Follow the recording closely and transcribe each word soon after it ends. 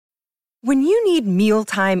When you need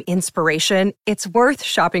mealtime inspiration, it's worth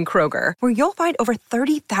shopping Kroger, where you'll find over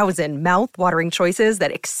 30,000 mouth-watering choices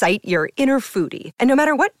that excite your inner foodie. And no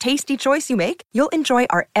matter what tasty choice you make, you'll enjoy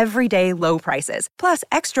our everyday low prices, plus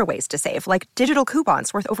extra ways to save, like digital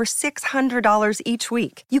coupons worth over $600 each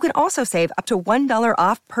week. You can also save up to $1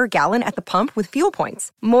 off per gallon at the pump with fuel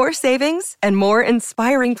points. More savings and more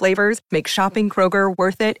inspiring flavors make shopping Kroger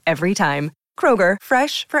worth it every time. Kroger,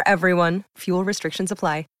 fresh for everyone. Fuel restrictions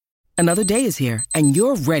apply. Another day is here, and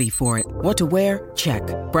you're ready for it. What to wear? Check.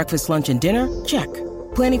 Breakfast, lunch, and dinner? Check.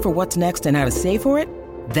 Planning for what's next and how to save for it?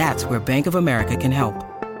 That's where Bank of America can help.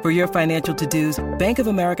 For your financial to-dos, Bank of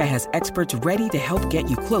America has experts ready to help get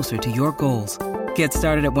you closer to your goals. Get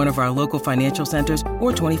started at one of our local financial centers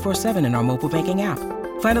or 24/7 in our mobile banking app.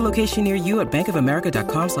 Find a location near you at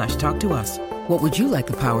bankofamerica.com/talktous. What would you like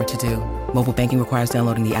the power to do? Mobile banking requires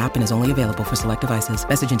downloading the app and is only available for select devices.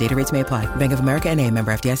 Message and data rates may apply. Bank of America N.A.,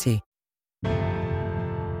 member FDIC.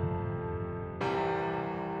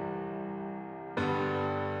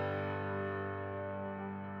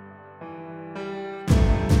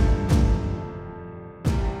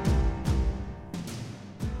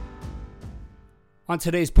 On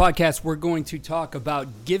today's podcast, we're going to talk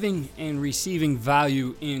about giving and receiving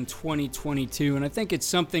value in 2022. And I think it's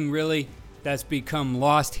something really that's become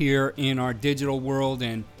lost here in our digital world.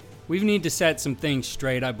 And we need to set some things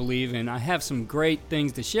straight, I believe. And I have some great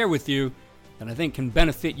things to share with you that I think can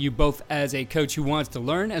benefit you both as a coach who wants to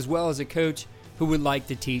learn, as well as a coach who would like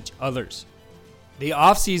to teach others. The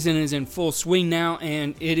off season is in full swing now,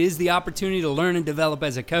 and it is the opportunity to learn and develop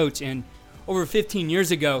as a coach. And over 15 years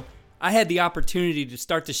ago, I had the opportunity to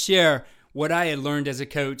start to share what I had learned as a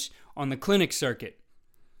coach on the clinic circuit.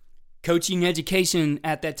 Coaching education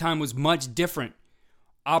at that time was much different.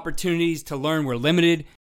 Opportunities to learn were limited.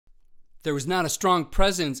 There was not a strong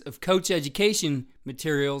presence of coach education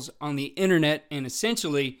materials on the internet, and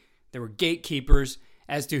essentially there were gatekeepers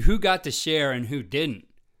as to who got to share and who didn't.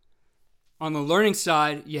 On the learning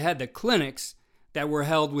side, you had the clinics that were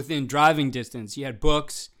held within driving distance. You had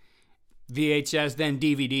books, VHS, then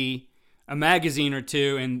DVD, a magazine or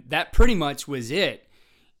two, and that pretty much was it.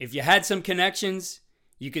 If you had some connections,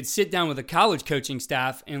 you could sit down with a college coaching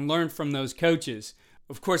staff and learn from those coaches.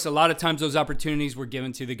 Of course, a lot of times those opportunities were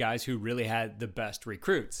given to the guys who really had the best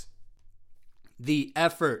recruits. The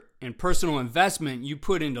effort and personal investment you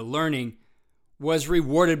put into learning was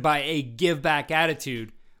rewarded by a give-back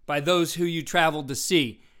attitude by those who you traveled to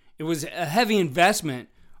see. It was a heavy investment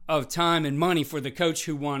of time and money for the coach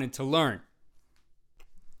who wanted to learn.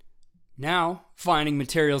 Now, finding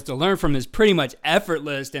materials to learn from is pretty much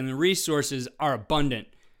effortless, and the resources are abundant.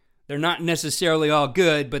 They're not necessarily all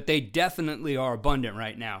good, but they definitely are abundant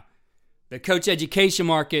right now. The coach education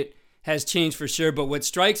market has changed for sure, but what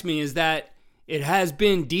strikes me is that it has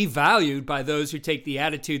been devalued by those who take the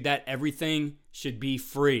attitude that everything should be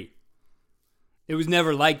free. It was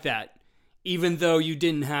never like that. Even though you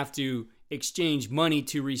didn't have to exchange money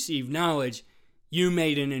to receive knowledge, you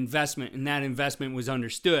made an investment, and that investment was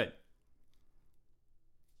understood.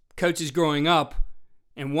 Coaches growing up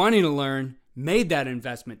and wanting to learn made that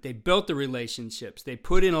investment. They built the relationships. They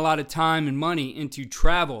put in a lot of time and money into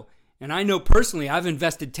travel. And I know personally, I've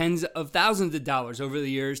invested tens of thousands of dollars over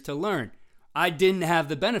the years to learn. I didn't have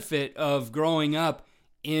the benefit of growing up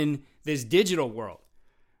in this digital world.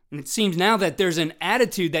 And it seems now that there's an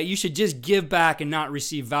attitude that you should just give back and not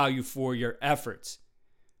receive value for your efforts.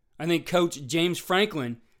 I think Coach James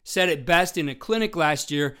Franklin said it best in a clinic last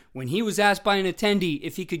year when he was asked by an attendee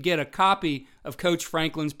if he could get a copy of Coach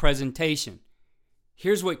Franklin's presentation.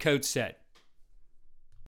 Here's what Coach said.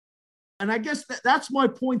 And I guess that's my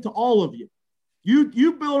point to all of you.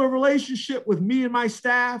 You build a relationship with me and my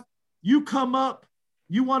staff. You come up.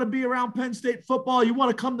 You want to be around Penn State football. You want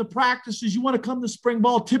to come to practices. You want to come to spring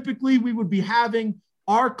ball. Typically, we would be having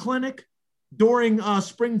our clinic during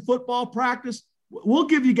spring football practice. We'll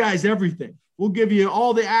give you guys everything. We'll give you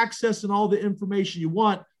all the access and all the information you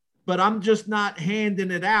want, but I'm just not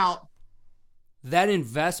handing it out. That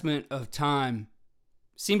investment of time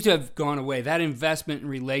seems to have gone away. That investment in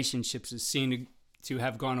relationships is seen to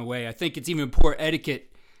have gone away. I think it's even poor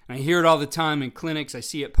etiquette. I hear it all the time in clinics. I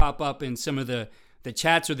see it pop up in some of the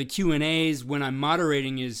chats or the Q&As when I'm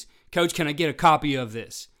moderating is, Coach, can I get a copy of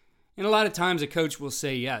this? And a lot of times a coach will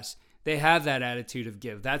say yes. They have that attitude of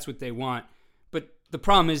give. That's what they want. But the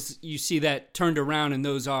problem is you see that turned around and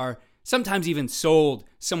those are sometimes even sold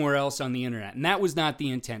somewhere else on the internet. And that was not the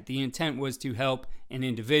intent. The intent was to help an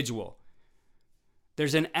individual.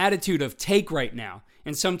 There's an attitude of take right now,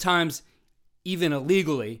 and sometimes even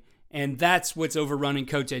illegally, and that's what's overrunning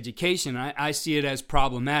coach education. I see it as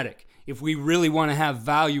problematic. if we really want to have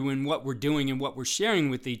value in what we're doing and what we're sharing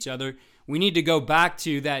with each other, we need to go back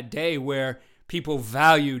to that day where people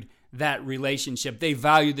valued that relationship. They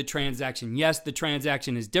valued the transaction. Yes, the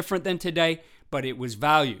transaction is different than today, but it was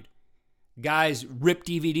valued. Guys rip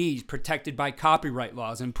DVDs protected by copyright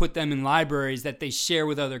laws and put them in libraries that they share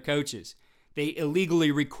with other coaches. They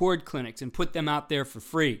illegally record clinics and put them out there for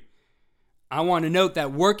free. I want to note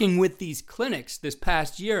that working with these clinics this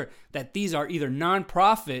past year, that these are either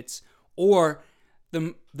nonprofits or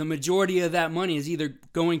the majority of that money is either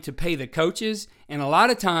going to pay the coaches, and a lot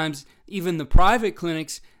of times, even the private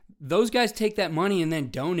clinics, those guys take that money and then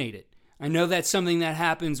donate it. I know that's something that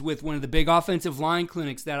happens with one of the big offensive line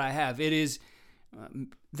clinics that I have. It is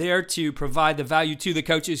there to provide the value to the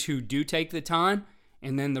coaches who do take the time,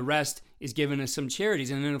 and then the rest is given to some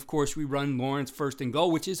charities. And then, of course, we run Lawrence First and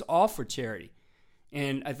Goal, which is all for charity.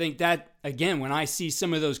 And I think that, again, when I see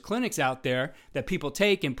some of those clinics out there that people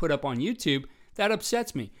take and put up on YouTube, that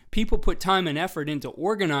upsets me. People put time and effort into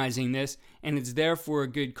organizing this, and it's there for a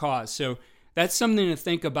good cause. So that's something to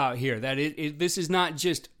think about here, that this is not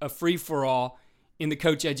just a free-for-all in the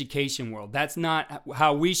coach education world. That's not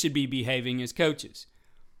how we should be behaving as coaches.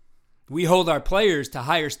 We hold our players to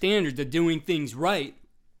higher standards of doing things right,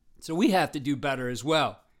 so we have to do better as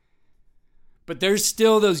well. But there's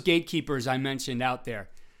still those gatekeepers I mentioned out there.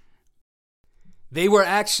 They were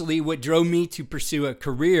actually what drove me to pursue a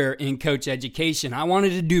career in coach education. I wanted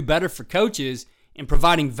to do better for coaches in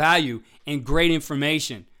providing value and great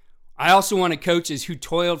information. I also wanted coaches who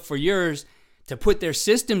toiled for years to put their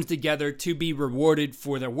systems together to be rewarded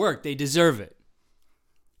for their work. They deserve it.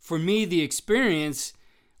 For me, the experience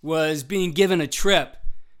was being given a trip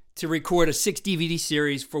to record a 6 DVD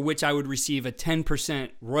series for which I would receive a 10%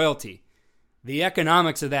 royalty. The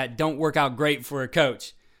economics of that don't work out great for a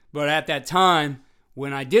coach. But at that time,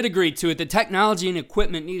 when I did agree to it, the technology and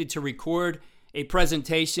equipment needed to record a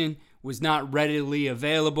presentation was not readily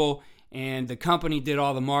available, and the company did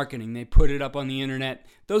all the marketing. They put it up on the internet.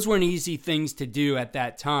 Those weren't easy things to do at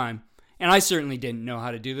that time, and I certainly didn't know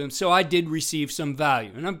how to do them, so I did receive some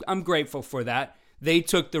value, and I'm grateful for that. They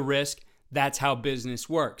took the risk. That's how business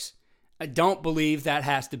works. I don't believe that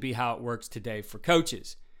has to be how it works today for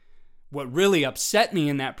coaches. What really upset me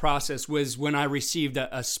in that process was when I received a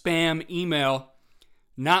spam email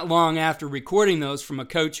not long after recording those from a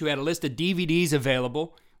coach who had a list of DVDs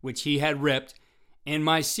available, which he had ripped, and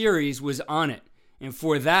my series was on it. And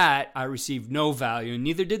for that, I received no value, and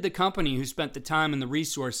neither did the company who spent the time and the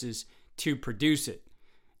resources to produce it.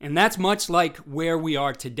 And that's much like where we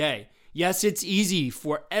are today. Yes, it's easy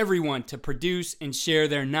for everyone to produce and share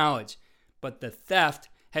their knowledge, but the theft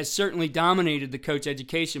has certainly dominated the coach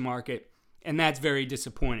education market, and that's very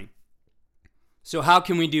disappointing. So how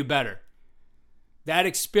can we do better? That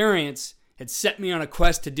experience had set me on a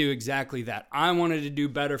quest to do exactly that. I wanted to do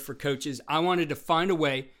better for coaches. I wanted to find a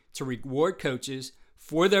way to reward coaches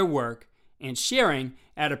for their work and sharing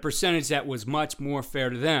at a percentage that was much more fair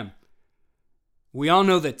to them. We all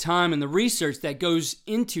know the time and the research that goes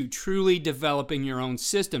into truly developing your own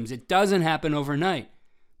systems. It doesn't happen overnight.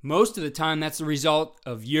 Most of the time, that's the result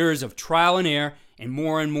of years of trial and error and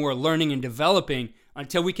more learning and developing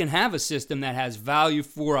until we can have a system that has value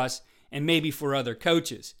for us and maybe for other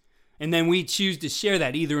coaches. And then we choose to share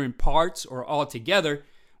that either in parts or altogether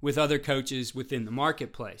with other coaches within the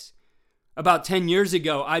marketplace. About 10 years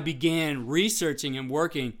ago, I began researching and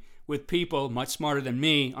working with people much smarter than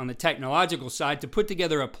me on the technological side to put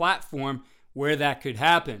together a platform where that could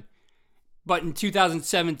happen. But in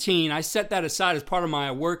 2017, I set that aside as part of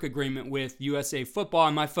my work agreement with USA Football,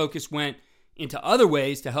 and my focus went into other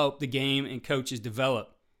ways to help the game and coaches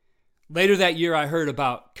develop. Later that year, I heard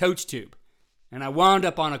about CoachTube, and I wound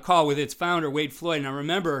up on a call with its founder, Wade Floyd, and I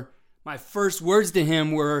remember my first words to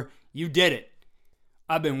him were, "You did it.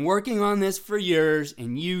 I've been working on this for years,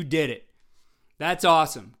 and you did it." That's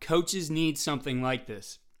awesome. Coaches need something like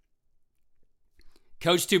this.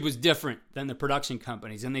 CoachTube was different than the production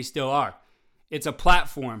companies, and they still are. It's a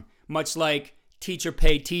platform, much like Teacher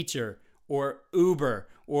Pay Teacher or Uber,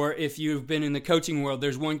 or if you've been in the coaching world,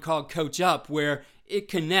 there's one called Coach Up, where it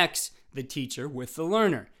connects the teacher with the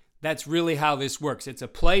learner. That's really how this works. It's a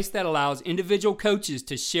place that allows individual coaches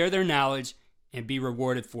to share their knowledge and be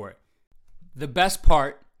rewarded for it. The best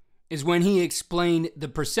part is when he explained the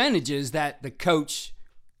percentages that the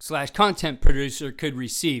coach/content producer could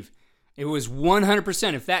receive. It was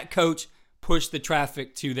 100% if that coach pushed the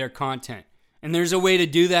traffic to their content. And there's a way to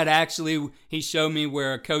do that. Actually, he showed me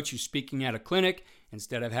where a coach who's speaking at a clinic,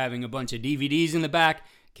 instead of having a bunch of DVDs in the back,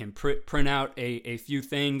 can print out a few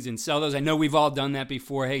things and sell those. I know we've all done that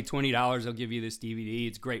before. Hey, $20, I'll give you this DVD.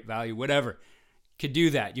 It's great value, whatever. could do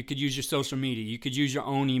that. You could use your social media. You could use your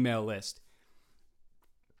own email list.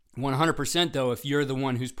 100% though, if you're the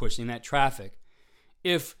one who's pushing that traffic.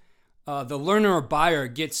 If the learner or buyer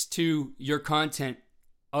gets to your content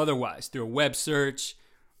otherwise, through a web search,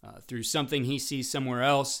 through something he sees somewhere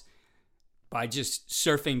else, by just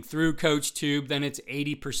surfing through CoachTube, then it's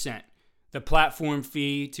 80%. The platform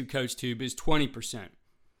fee to CoachTube is 20%.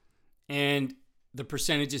 And the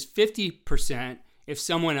percentage is 50% if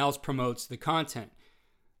someone else promotes the content.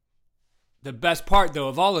 The best part, though,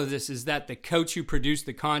 of all of this is that the coach who produced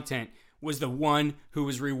the content was the one who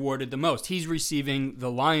was rewarded the most. He's receiving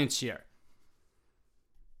the lion's share.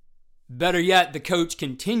 Better yet, the coach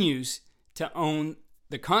continues to own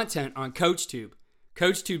the content on CoachTube.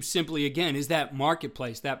 CoachTube simply, again, is that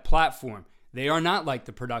marketplace, that platform. They are not like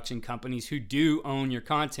the production companies who do own your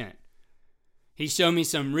content. He showed me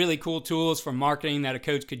some really cool tools for marketing that a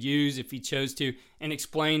coach could use if he chose to, and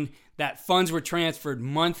explained that funds were transferred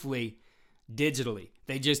monthly digitally.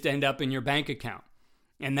 They just end up in your bank account.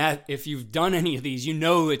 And that, if you've done any of these, you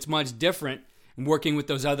know it's much different. And working with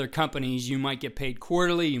those other companies, you might get paid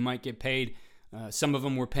quarterly, you might get paid, some of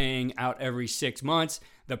them were paying out every 6 months.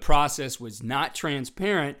 The process was not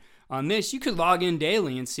transparent. On this, you could log in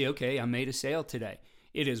daily and see, okay, I made a sale today.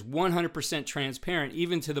 It is 100% transparent,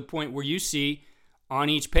 even to the point where you see on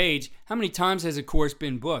each page how many times has a course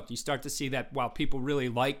been booked. You start to see that, wow, people really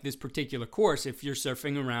like this particular course if you're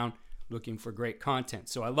surfing around looking for great content.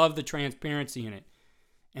 So I love the transparency in it.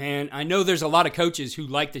 And I know there's a lot of coaches who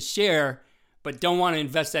like to share, but don't want to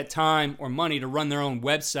invest that time or money to run their own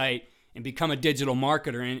website and become a digital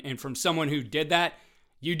marketer. And from someone who did that,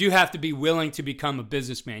 you do have to be willing to become a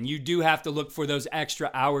businessman. You do have to look for those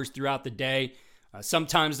extra hours throughout the day,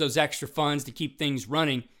 sometimes those extra funds to keep things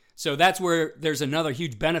running. So that's where there's another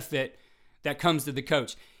huge benefit that comes to the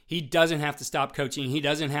coach. He doesn't have to stop coaching. He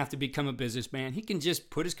doesn't have to become a businessman. He can just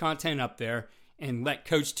put his content up there and let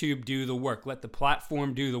CoachTube do the work. Let the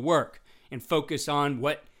platform do the work and focus on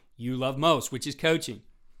what you love most, which is coaching.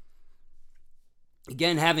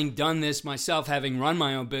 Again, having done this myself, having run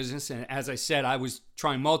my own business, and as I said, I was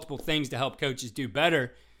trying multiple things to help coaches do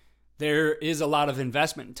better, there is a lot of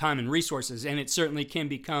investment in time and resources, and it certainly can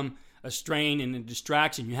become a strain and a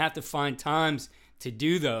distraction. You have to find times to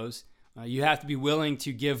do those. You have to be willing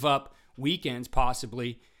to give up weekends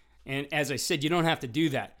possibly. And as I said, you don't have to do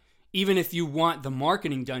that. Even if you want the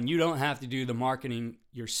marketing done, you don't have to do the marketing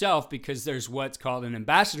yourself, because there's what's called an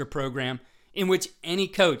ambassador program in which any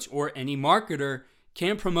coach or any marketer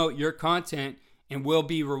can promote your content and will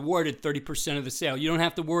be rewarded 30% of the sale. You don't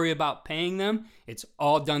have to worry about paying them. It's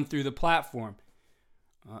all done through the platform.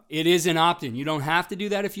 It is an opt-in. You don't have to do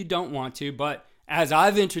that if you don't want to, but as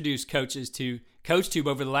I've introduced coaches to CoachTube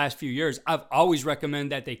over the last few years, I've always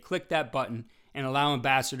recommended that they click that button and allow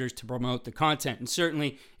ambassadors to promote the content. And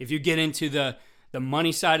certainly, if you get into the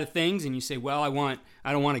money side of things and you say, well,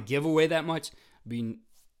 I don't want to give away that much,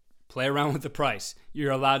 play around with the price.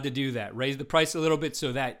 You're allowed to do that. Raise the price a little bit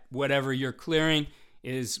so that whatever you're clearing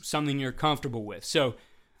is something you're comfortable with. So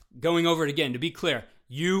going over it again, to be clear,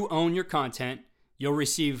 you own your content. You'll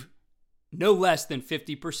receive no less than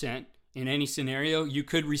 50% in any scenario. You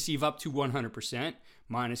could receive up to 100%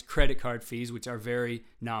 minus credit card fees, which are very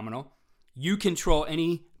nominal. You control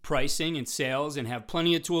any pricing and sales and have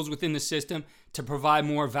plenty of tools within the system to provide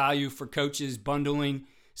more value for coaches, bundling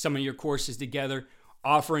some of your courses together,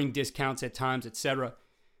 offering discounts at times, etc.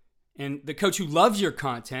 And the coach who loves your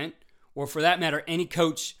content, or for that matter, any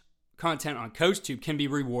coach content on CoachTube, can be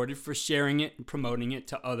rewarded for sharing it and promoting it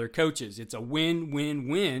to other coaches. It's a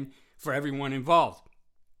win-win-win for everyone involved.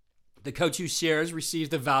 The coach who shares receives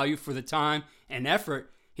the value for the time and effort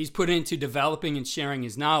he's put into developing and sharing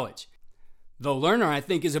his knowledge. The learner, I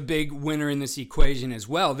think, is a big winner in this equation as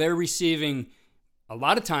well. They're receiving a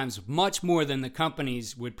lot of times much more than the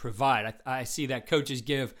companies would provide. I see that coaches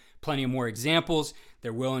give plenty of more examples.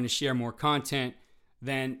 They're willing to share more content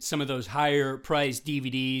than some of those higher priced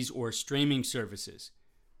DVDs or streaming services.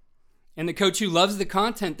 And the coach who loves the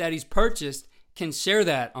content that he's purchased can share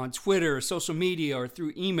that on Twitter or social media or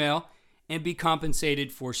through email and be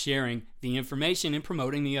compensated for sharing the information and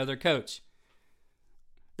promoting the other coach.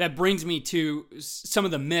 That brings me to some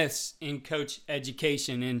of the myths in coach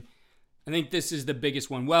education, and I think this is the biggest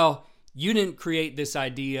one. Well, you didn't create this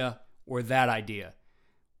idea or that idea.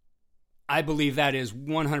 I believe that is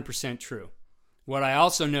 100% true. What I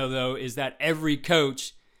also know, though, is that every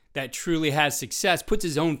coach that truly has success puts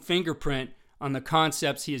his own fingerprint on the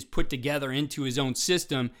concepts he has put together into his own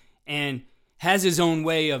system and has his own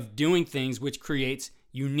way of doing things, which creates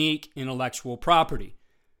unique intellectual property.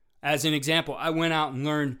 As an example, I went out and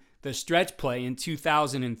learned the stretch play in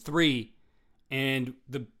 2003, and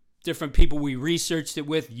the different people we researched it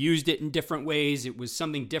with used it in different ways. It was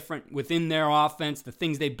something different within their offense. The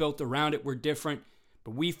things they built around it were different,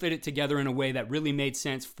 but we fit it together in a way that really made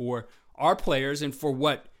sense for our players and for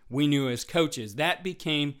what we knew as coaches. That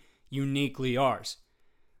became uniquely ours.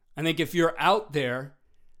 I think if you're out there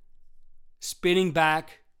spitting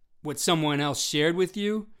back what someone else shared with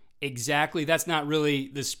you, exactly, that's not really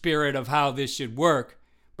the spirit of how this should work.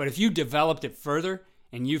 But if you developed it further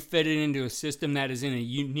and you fit it into a system that is in a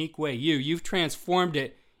unique way you've transformed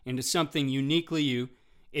it into something uniquely you,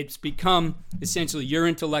 it's become essentially your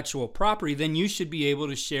intellectual property, then you should be able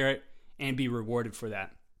to share it and be rewarded for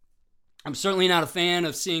that. I'm certainly not a fan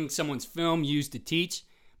of seeing someone's film used to teach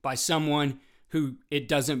by someone who it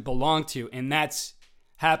doesn't belong to, and that's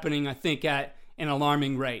happening, I think, at an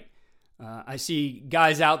alarming rate. I see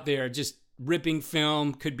guys out there just ripping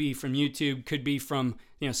film, could be from YouTube, could be from,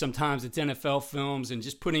 sometimes it's NFL films, and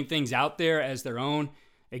just putting things out there as their own.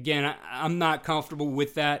 Again, I'm not comfortable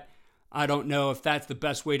with that. I don't know if that's the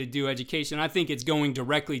best way to do education. I think it's going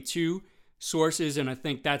directly to sources, and I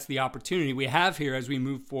think that's the opportunity we have here as we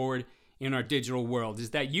move forward in our digital world,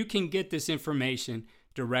 is that you can get this information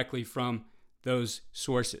directly from those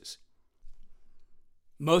sources.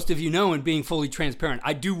 Most of you know, and being fully transparent,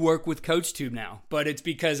 I do work with CoachTube now, but it's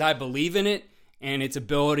because I believe in it and its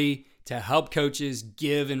ability to help coaches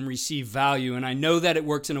give and receive value. And I know that it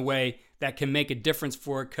works in a way that can make a difference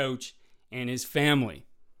for a coach and his family.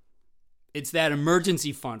 It's that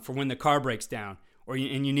emergency fund for when the car breaks down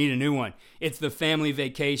and you need a new one. It's the family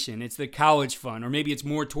vacation. It's the college fund, or maybe it's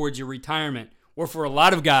more towards your retirement. Or for a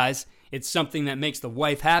lot of guys, it's something that makes the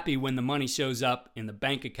wife happy when the money shows up in the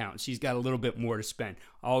bank account. She's got a little bit more to spend.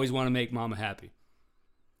 I always want to make mama happy.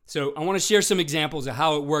 So I want to share some examples of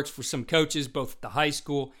how it works for some coaches, both at the high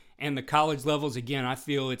school and the college levels. Again, I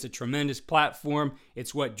feel it's a tremendous platform.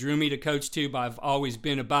 It's what drew me to CoachTube. I've always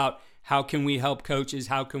been about how can we help coaches?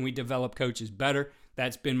 How can we develop coaches better?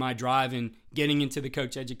 That's been my drive in getting into the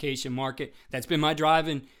coach education market. That's been my drive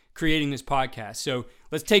in creating this podcast. So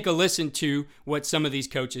let's take a listen to what some of these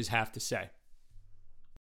coaches have to say.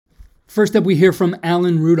 First up, we hear from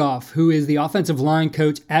Alan Rudolph, who is the offensive line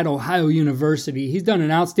coach at Ohio University. He's done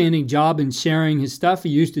an outstanding job in sharing his stuff. He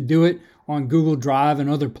used to do it on Google Drive and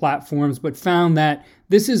other platforms, but found that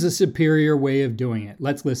this is a superior way of doing it.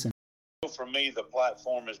 Let's listen. For me, the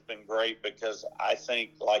platform has been great because I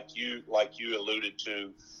think, like you alluded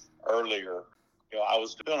to earlier, I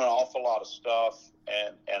was doing an awful lot of stuff,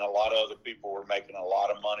 and a lot of other people were making a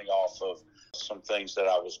lot of money off of some things that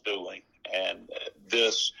I was doing. And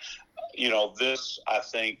this, I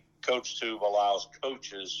think CoachTube allows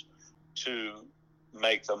coaches to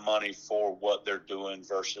make the money for what they're doing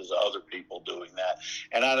versus other people doing that.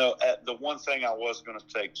 And I know the one thing I was going to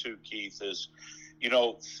say too, Keith, is,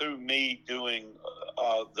 through me doing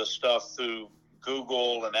the stuff through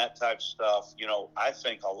Google and that type of stuff, I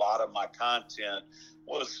think a lot of my content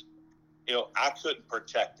was, I couldn't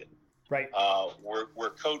protect it. Right. Where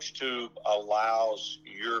CoachTube allows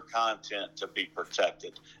your content to be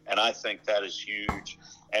protected. And I think that is huge.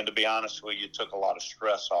 And to be honest with you, it took a lot of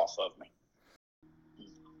stress off of me.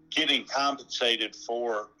 Getting compensated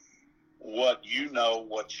for what you've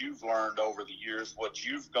learned over the years, what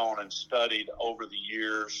you've gone and studied over the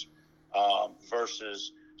years,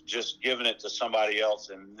 versus just giving it to somebody else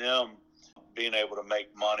and them being able to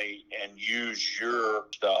make money and use your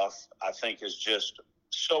stuff, I think is just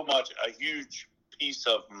so much a huge peace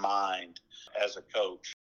of mind as a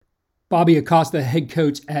coach. Bobby Acosta, head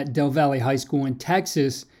coach at Del Valle High School in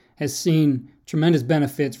Texas, has seen tremendous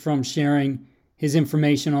benefits from sharing his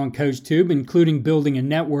information on CoachTube, including building a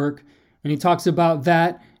network. And he talks about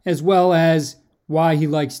that as well as why he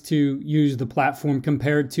likes to use the platform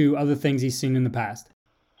compared to other things he's seen in the past.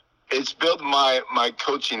 It's built my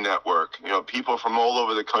coaching network. People from all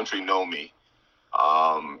over the country know me.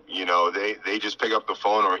 They just pick up the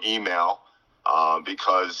phone or email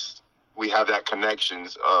because we have that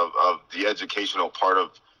connections of the educational part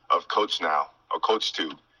of Coach now, or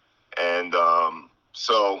CoachTube. And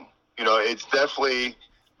so, it's definitely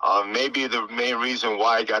maybe the main reason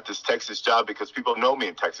why I got this Texas job, because people know me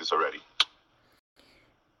in Texas already.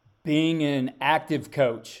 Being an active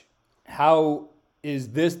coach, how is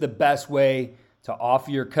this the best way to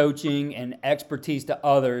offer your coaching and expertise to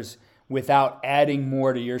others without adding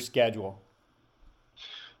more to your schedule?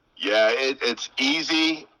 Yeah, it's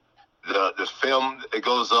easy. The film, it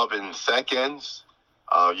goes up in seconds.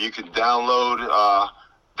 You can download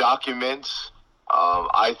documents.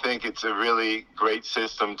 I think it's a really great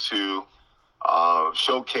system to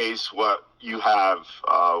showcase what you have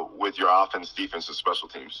with your offense, defense, and special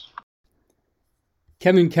teams.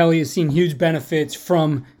 Kevin Kelly has seen huge benefits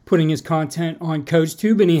from putting his content on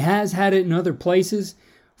CoachTube, and he has had it in other places.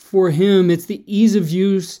 For him, it's the ease of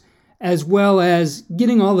use as well as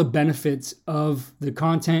getting all the benefits of the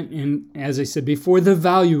content and, as I said before, the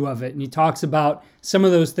value of it. And he talks about some of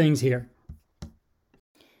those things here.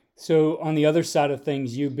 So on the other side of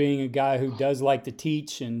things, you being a guy who does like to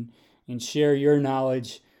teach and share your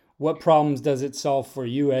knowledge, what problems does it solve for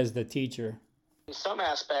you as the teacher? In some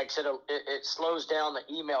aspects, it slows down the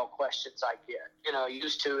email questions I get.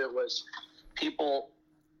 Used to it was people,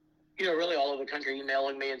 really all over the country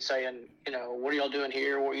emailing me and saying, what are y'all doing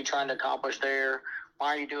here? What are you trying to accomplish there?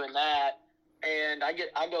 Why are you doing that? And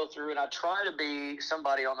I go through and I try to be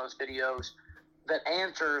somebody on those videos that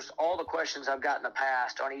answers all the questions I've got in the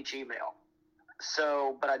past on each email.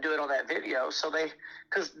 So, but I do it on that video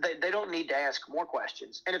because they don't need to ask more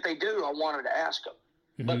questions. And if they do, I want them to ask them.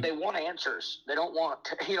 Mm-hmm. But they want answers. They don't want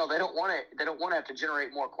to, they don't want to have to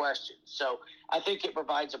generate more questions. So I think it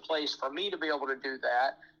provides a place for me to be able to do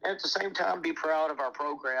that. And at the same time, be proud of our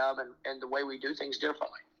program and the way we do things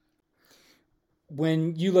differently.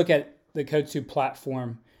 When you look at the CoachTube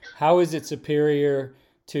platform, how is it superior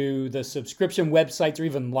to the subscription websites or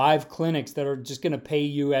even live clinics that are just going to pay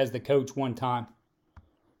you as the coach one time?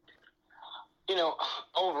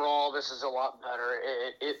 Overall, this is a lot better.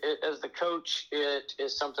 It as the coach, it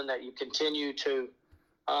is something that you continue to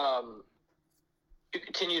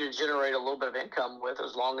generate a little bit of income with,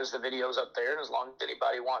 as long as the video's up there and as long as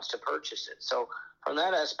anybody wants to purchase it. So from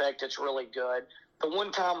that aspect, it's really good. The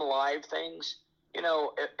one-time live things,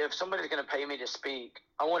 if somebody's going to pay me to speak,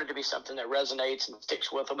 I want it to be something that resonates and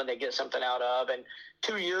sticks with them and they get something out of. And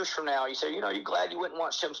 2 years from now, you say, you glad you went and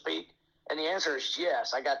watched him speak? And the answer is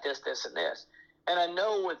yes, I got this, this, and this. And I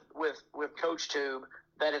know with CoachTube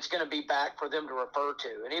that it's going to be back for them to refer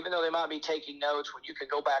to. And even though they might be taking notes, when you can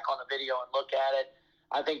go back on the video and look at it,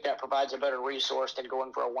 I think that provides a better resource than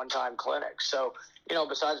going for a one-time clinic. So,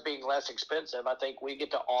 besides being less expensive, I think we get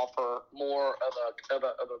to offer more of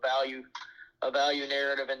a value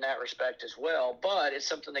narrative in that respect as well. But it's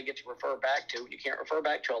something they get to refer back to. You can't refer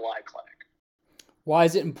back to a live clinic. Why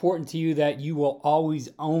is it important to you that you will always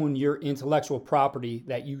own your intellectual property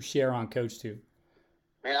that you share on CoachTube?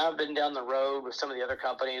 Man, I've been down the road with some of the other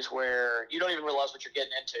companies where you don't even realize what you're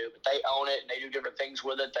getting into, but they own it and they do different things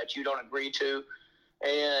with it that you don't agree to.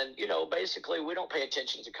 And, basically we don't pay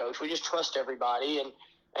attention as a coach. We just trust everybody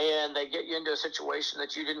and they get you into a situation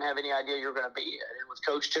that you didn't have any idea you were going to be in. And with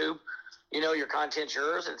CoachTube, your content's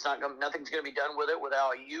yours and nothing's going to be done with it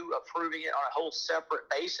without you approving it on a whole separate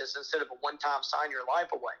basis instead of a one-time sign your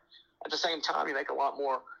life away. At the same time, you make a lot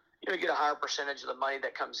more, you get a higher percentage of the money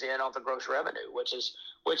that comes in off the gross revenue, which is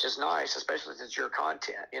nice, especially since your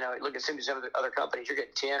content. Look at some of the other companies, you're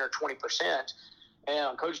getting 10 or 20%. And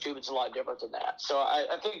on CoachTube, it's a lot different than that. So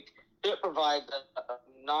I think it provides a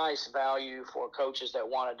nice value for coaches that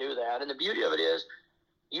want to do that. And the beauty of it is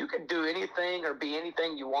you can do anything or be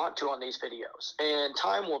anything you want to on these videos. And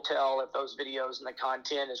time will tell if those videos and the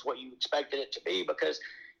content is what you expected it to be, because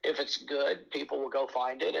if it's good, people will go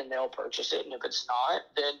find it and they'll purchase it. And if it's not,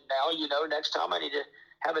 then now next time I need to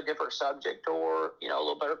have a different subject or, a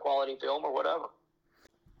little better quality film or whatever.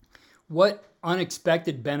 What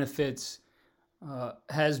unexpected benefits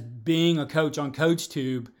has being a coach on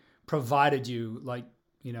CoachTube provided you? Like,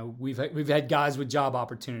 we've had guys with job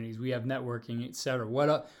opportunities, we have networking, et cetera.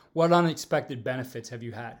 What unexpected benefits have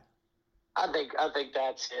you had? I think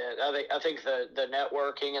that's it. I think the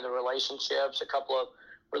networking and the relationships, a couple of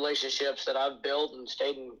relationships that I've built and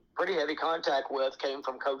stayed in pretty heavy contact with came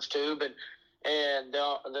from CoachTube and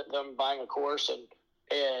them buying a course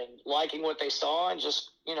and liking what they saw and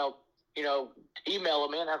just, email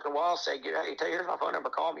them in after a while, say, hey, here's my phone number,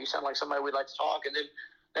 call me. You sound like somebody we'd like to talk. And then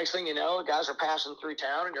next thing you know, the guys are passing through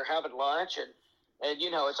town and you're having lunch and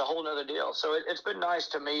it's a whole nother deal. So it's been nice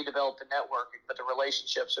to me develop the networking, but the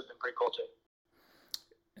relationships have been pretty cool too.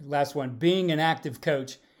 Last one, being an active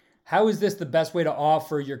coach, how is this the best way to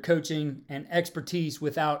offer your coaching and expertise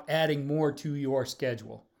without adding more to your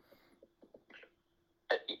schedule?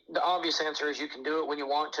 The obvious answer is you can do it when you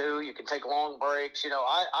want to. You can take long breaks.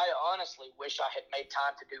 I honestly wish I had made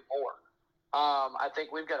time to do more. I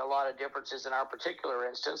think we've got a lot of differences in our particular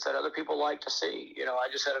instance that other people like to see. I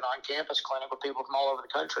just had an on-campus clinic with people from all over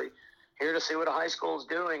the country here to see what a high school is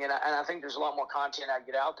doing. And I think there's a lot more content I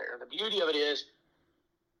get out there. The beauty of it is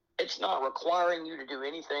it's not requiring you to do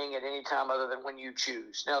anything at any time other than when you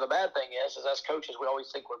choose. Now, the bad thing is as coaches, we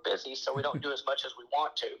always think we're busy, so we don't do as much as we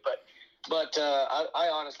want to. But I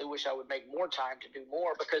honestly wish I would make more time to do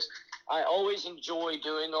more because I always enjoy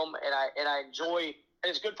doing them and I enjoy – and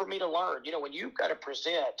it's good for me to learn. When you've got to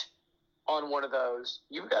present on one of those,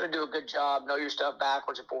 you've got to do a good job, know your stuff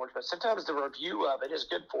backwards and forwards. But sometimes the review of it is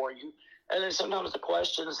good for you. And then sometimes the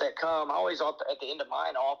questions that come, I always at the end of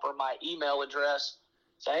mine offer my email address.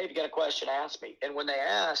 Say, hey, if you got a question, ask me. And when they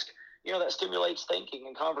ask, that stimulates thinking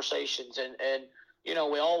and conversations. And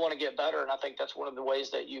we all want to get better. And I think that's one of the ways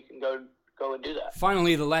that you can go and do that.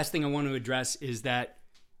 Finally, the last thing I want to address is that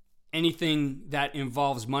anything that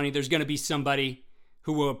involves money, there's going to be somebody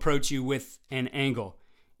who will approach you with an angle.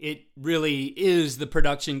 It really is the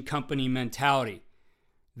production company mentality.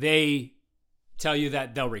 They tell you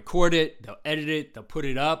that they'll record it, they'll edit it, they'll put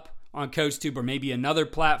it up on CoachTube or maybe another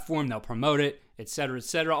platform, they'll promote it, etc.,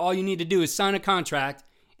 etc. All you need to do is sign a contract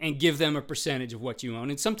and give them a percentage of what you own,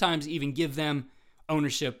 and sometimes even give them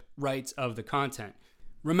ownership rights of the content.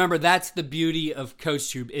 Remember, that's the beauty of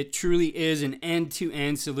CoachTube. It truly is an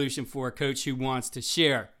end-to-end solution for a coach who wants to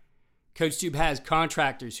share. CoachTube has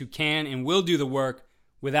contractors who can and will do the work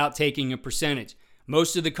without taking a percentage.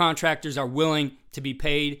 Most of the contractors are willing to be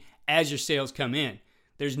paid as your sales come in.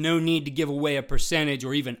 There's no need to give away a percentage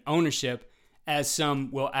or even ownership, as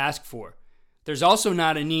some will ask for. There's also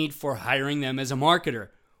not a need for hiring them as a marketer.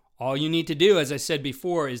 All you need to do, as I said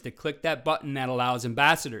before, is to click that button that allows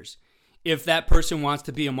ambassadors. If that person wants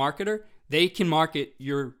to be a marketer, they can market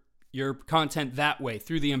your content that way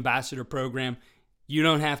through the ambassador program. You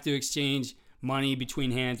don't have to exchange money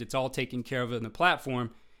between hands. It's all taken care of in the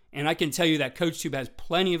platform. And I can tell you that CoachTube has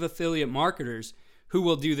plenty of affiliate marketers who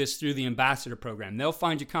will do this through the ambassador program. They'll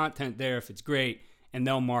find your content there if it's great, and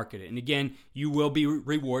they'll market it. And again, you will be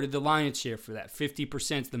rewarded the lion's share for that.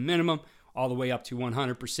 50% is the minimum, all the way up to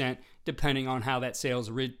 100%, depending on how that sales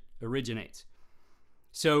originates.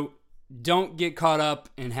 So don't get caught up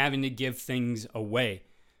in having to give things away.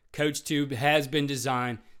 CoachTube has been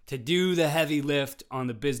designed to do the heavy lift on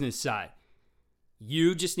the business side.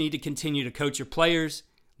 You just need to continue to coach your players,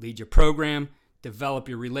 lead your program, develop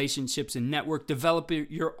your relationships and network, develop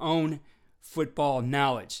your own football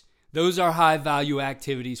knowledge. Those are high-value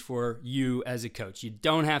activities for you as a coach. You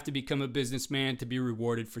don't have to become a businessman to be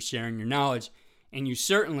rewarded for sharing your knowledge, and you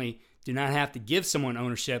certainly do not have to give someone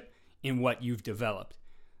ownership in what you've developed.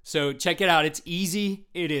 So check it out. It's easy.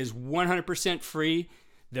 It is 100% free.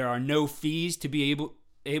 There are no fees to be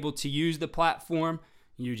able to use the platform.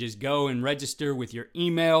 You just go and register with your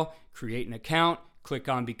email, create an account, click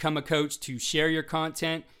on Become a Coach to share your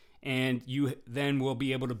content, and you then will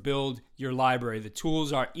be able to build your library. The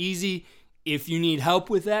tools are easy. If you need help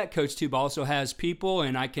with that, CoachTube also has people,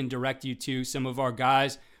 and I can direct you to some of our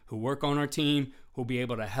guys who work on our team who will be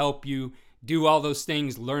able to help you do all those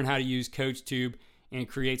things, learn how to use CoachTube, and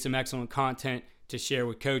create some excellent content to share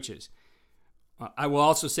with coaches. I will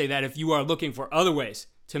also say that if you are looking for other ways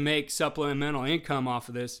to make supplemental income off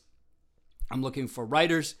of this, I'm looking for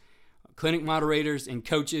writers, clinic moderators, and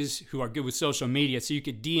coaches who are good with social media. So you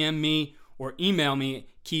could DM me or email me,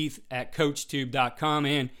 keith@coachtube.com.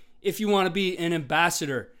 And if you want to be an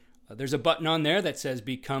ambassador, there's a button on there that says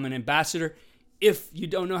Become an Ambassador. If you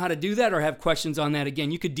don't know how to do that or have questions on that,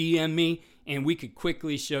 again, you could DM me and we could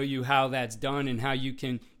quickly show you how that's done and how you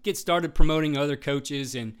can get started promoting other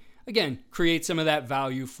coaches and, again, create some of that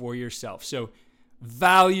value for yourself. So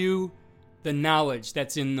value the knowledge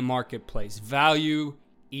that's in the marketplace. Value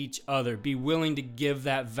each other. Be willing to give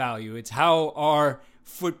that value. It's how our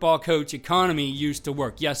football coach economy used to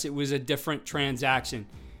work. Yes, it was a different transaction,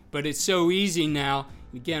 but it's so easy now.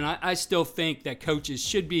 Again, I still think that coaches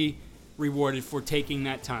should be rewarded for taking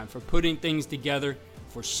that time, for putting things together,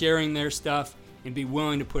 for sharing their stuff, and be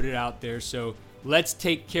willing to put it out there. So let's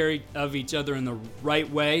take care of each other in the right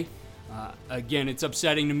way. Again, it's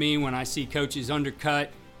upsetting to me when I see coaches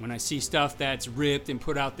undercut, when I see stuff that's ripped and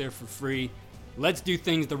put out there for free. Let's do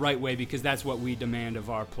things the right way because that's what we demand of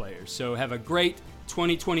our players. So have a great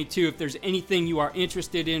 2022. If there's anything you are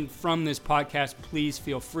interested in from this podcast, please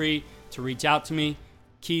feel free to reach out to me,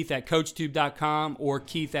 keith@coachtube.com or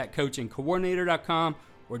keith@coachingcoordinator.com,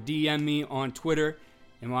 or DM me on Twitter.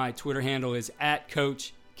 And my Twitter handle is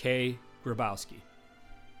 @CoachKGrabowski.